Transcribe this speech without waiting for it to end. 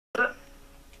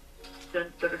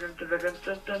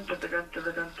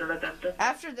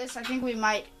After this, I think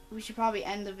we should probably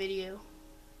end the video.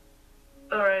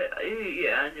 Alright,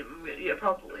 yeah,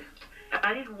 probably.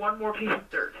 I need one more piece of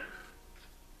dirt.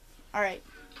 Alright.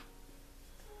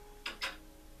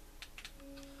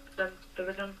 So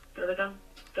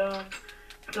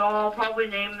I'll probably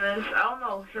name this, I don't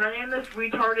know, should I name this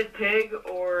Retarded Pig,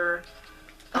 or,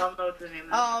 I don't know what to name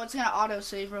this. Oh, it's gonna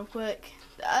autosave real quick.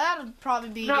 That'll probably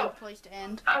be a good place to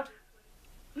end.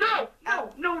 No,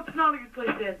 it's not a good place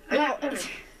to end. No,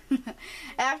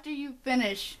 after you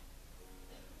finish.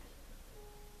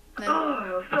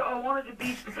 Oh, so I wanted to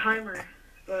beat the timer,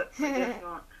 but I guess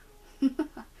not.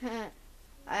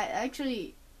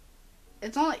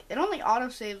 It only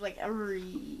autosaves like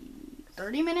every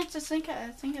 30 minutes. I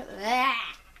think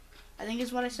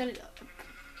is what I said.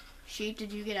 Sheep,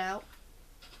 did you get out?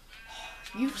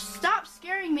 You stop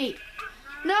scaring me.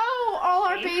 No, all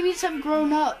our babies have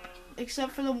grown up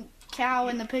except for the cow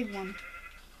and the pig one.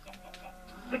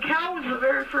 The cow was the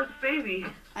very first baby.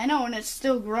 I know, and it's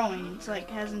still growing. It's like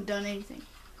hasn't done anything.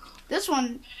 This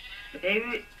one.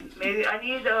 Maybe I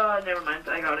need. Never mind.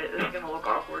 I got it. This is gonna look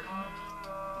awkward.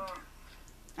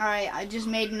 All right, I just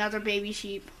made another baby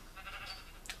sheep.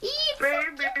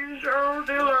 Baby so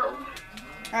little. All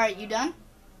right, you done?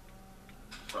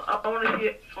 I want to see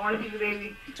it. I want to see the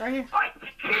baby. It's right here. I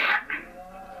can't.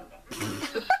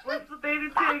 What's the baby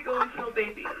pig? Oh, it's still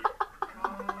baby.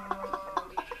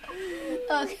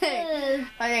 Okay.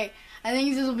 I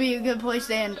think this will be a good place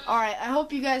to end. All right. I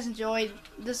hope you guys enjoyed.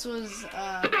 This was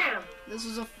Bam. This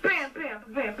was a bam.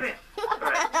 All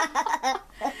right.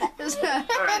 This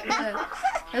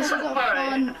was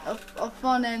a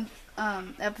fun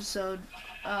episode.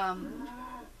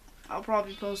 I'll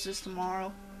probably post this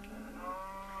tomorrow.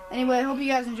 Anyway, I hope you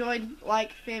guys enjoyed.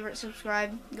 Like, favorite,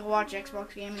 subscribe. Go watch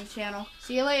Xbox Gaming channel.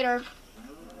 See you later.